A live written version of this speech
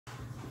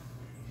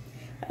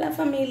Hola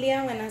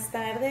familia, buenas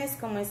tardes,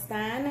 ¿cómo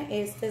están?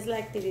 Esta es la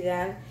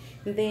actividad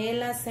de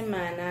la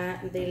semana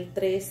del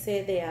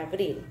 13 de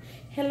abril.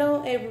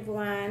 Hello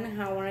everyone,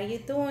 how are you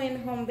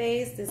doing home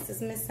base? This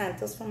is Miss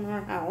Santos from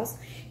our house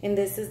and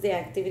this is the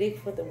activity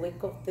for the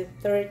week of the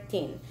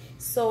 13th.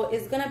 So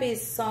it's gonna be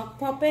sock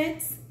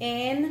puppets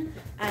and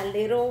a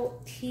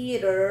little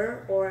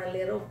theater or a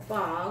little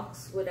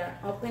box with an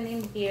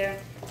opening here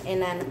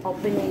and an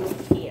opening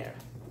here.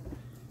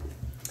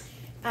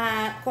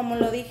 Como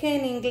lo dije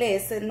en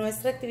inglés,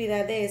 nuestra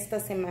actividad de esta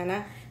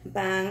semana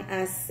van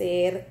a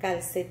ser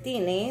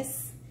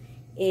calcetines,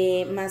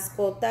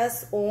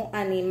 mascotas o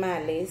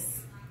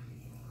animales.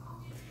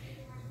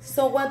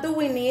 So what do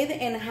we need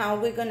and how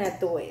we're gonna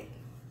do it?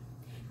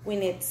 We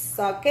need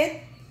socks,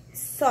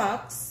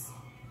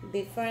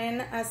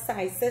 different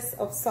sizes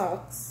of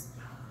socks,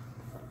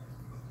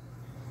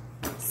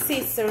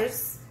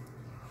 scissors.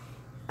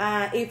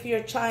 If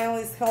your child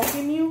is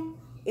helping you,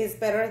 it's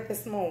better the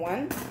small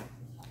one.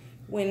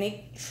 We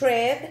need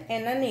thread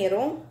and a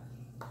needle,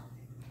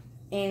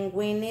 and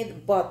we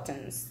need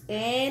buttons,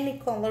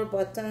 any color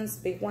buttons,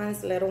 big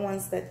ones, little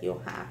ones that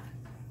you have.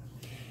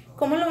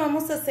 ¿Cómo lo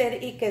vamos a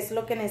hacer y qué es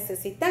lo que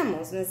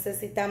necesitamos?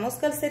 Necesitamos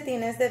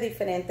calcetines de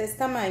diferentes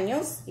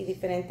tamaños y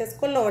diferentes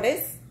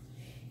colores.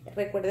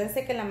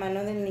 Recuérdense que la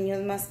mano del niño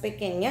es más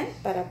pequeña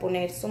para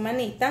poner su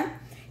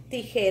manita.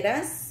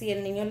 Tijeras, si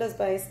el niño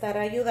les va a estar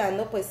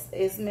ayudando, pues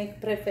es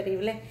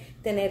preferible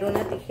tener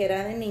una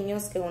tijera de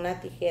niños que una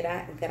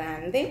tijera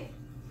grande.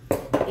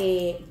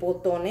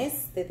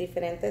 Botones de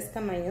diferentes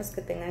tamaños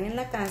que tengan en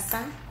la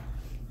casa,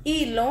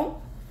 hilo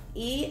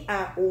y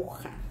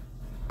aguja.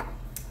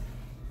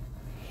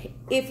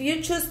 If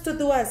you choose to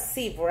do a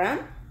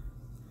zebra,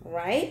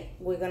 right,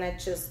 we're gonna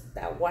choose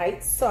a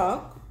white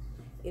sock.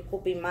 It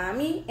could be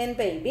mommy and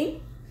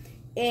baby,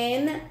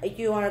 and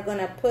you are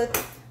gonna put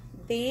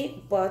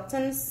the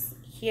buttons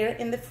here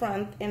in the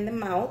front and the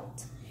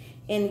mouth,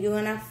 and you're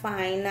gonna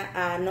find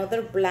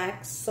another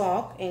black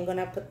sock and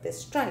gonna put the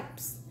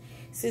stripes.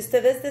 Si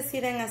ustedes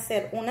deciden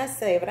hacer una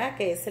cebra,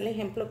 que es el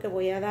ejemplo que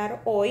voy a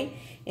dar hoy,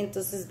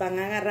 entonces van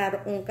a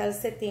agarrar un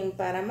calcetín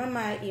para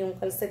mamá y un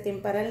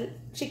calcetín para el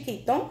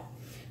chiquito.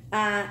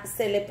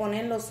 Se le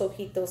ponen los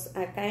ojitos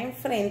acá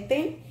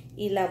enfrente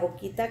y la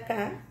boquita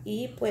acá,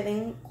 y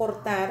pueden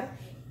cortar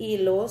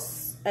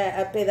hilos,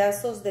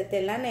 pedazos de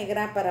tela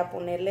negra para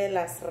ponerle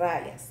las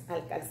rayas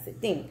al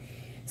calcetín.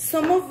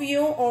 Some of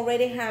you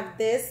already have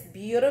this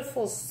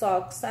beautiful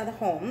socks at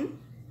home,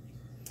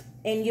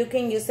 and you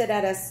can use it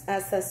as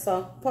a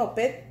sock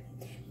puppet.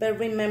 But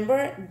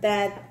remember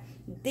that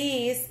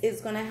this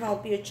is going to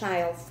help your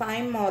child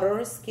find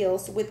motor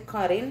skills with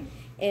cutting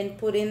and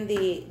putting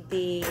the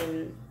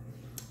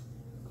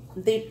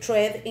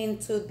thread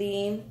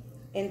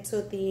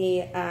into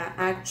the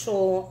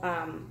actual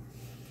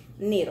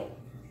needle.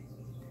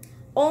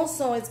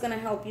 Also, it's going to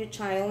help your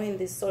child in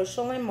the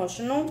social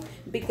emotional,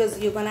 because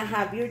you're going to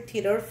have your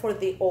theater for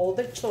the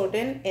older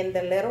children, and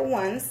the little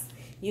ones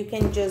you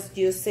can just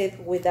use it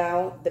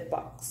without the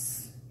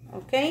box.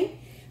 Okay,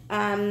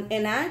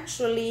 and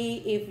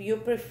actually, if you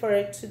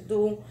prefer to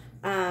do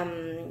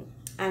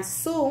a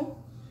zoo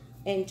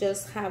and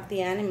just have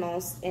the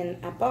animals in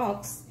a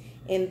box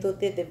and do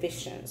the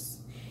divisions.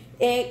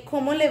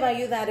 ¿Cómo le va a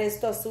ayudar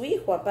esto a su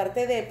hijo?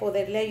 Aparte de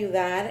poderle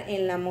ayudar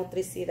en la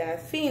motricidad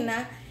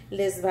fina,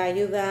 les va a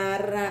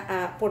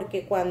ayudar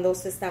porque cuando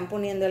se están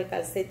poniendo el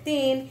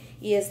calcetín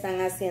y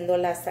están haciendo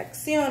las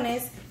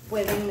acciones,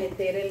 pueden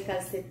meter el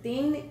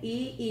calcetín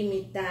y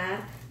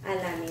imitar al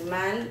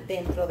animal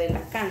dentro de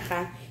la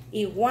caja.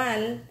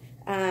 Igual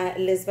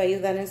les va a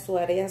ayudar en su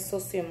área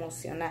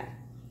socioemocional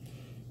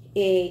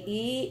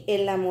y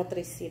en la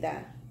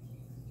motricidad.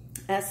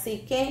 Así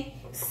que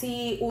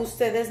si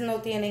ustedes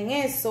no tienen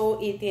eso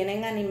y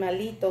tienen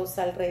animalitos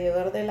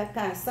alrededor de la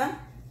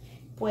casa,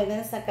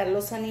 pueden sacar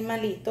los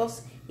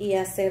animalitos y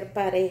hacer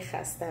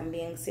parejas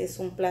también, si es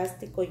un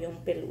plástico y un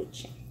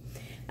peluche.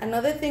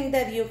 Another thing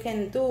that you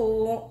can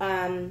do,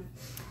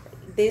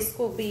 this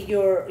could be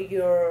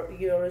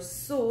your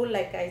zoo,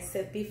 like I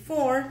said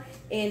before,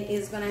 and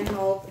it's going to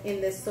help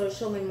in the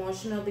social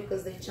emotional,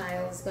 because the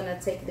child is going to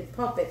take the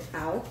puppet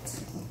out,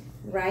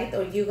 right?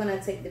 Or you're going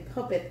to take the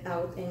puppet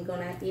out and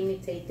going to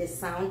imitate the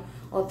sound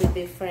of the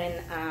different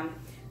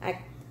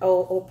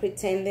or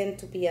pretending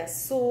to be a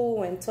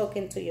zoo and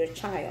talking to your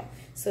child.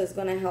 So it's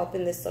going to help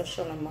in the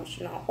social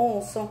emotional.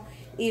 Also,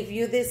 if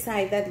you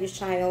decide that your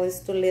child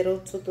is too little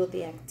to do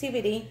the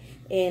activity,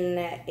 and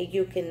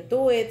you can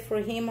do it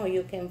for him, or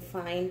you can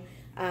find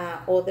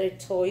other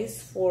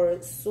toys for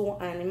zoo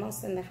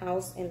animals in the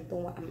house and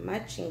do a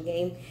matching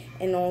game,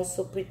 and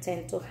also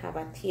pretend to have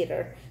a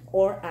theater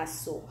or a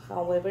zoo,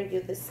 however you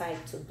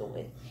decide to do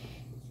it.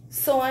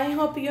 So I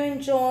hope you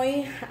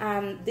enjoy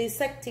this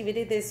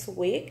activity this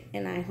week,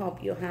 and I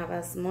hope you have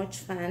as much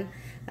fun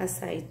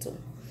as I do.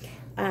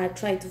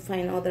 Try to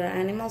find other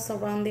animals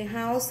around the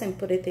house and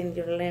put it in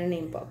your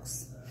learning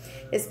box.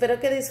 Espero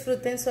que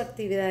disfruten su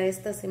actividad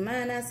esta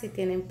semana. Si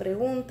tienen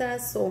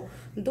preguntas o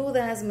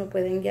dudas, me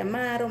pueden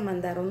llamar o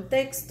mandar un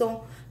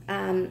texto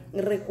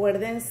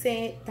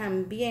Recuérdense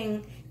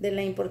también de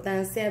la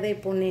importancia de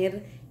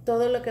poner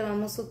todo lo que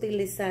vamos a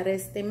utilizar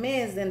este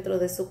mes dentro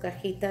de su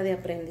cajita de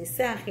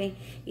aprendizaje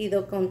y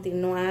de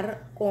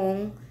continuar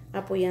con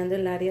apoyando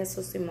el área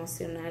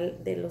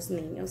socioemocional de los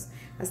niños.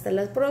 Hasta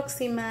la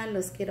próxima,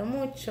 los quiero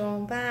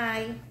mucho,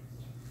 bye.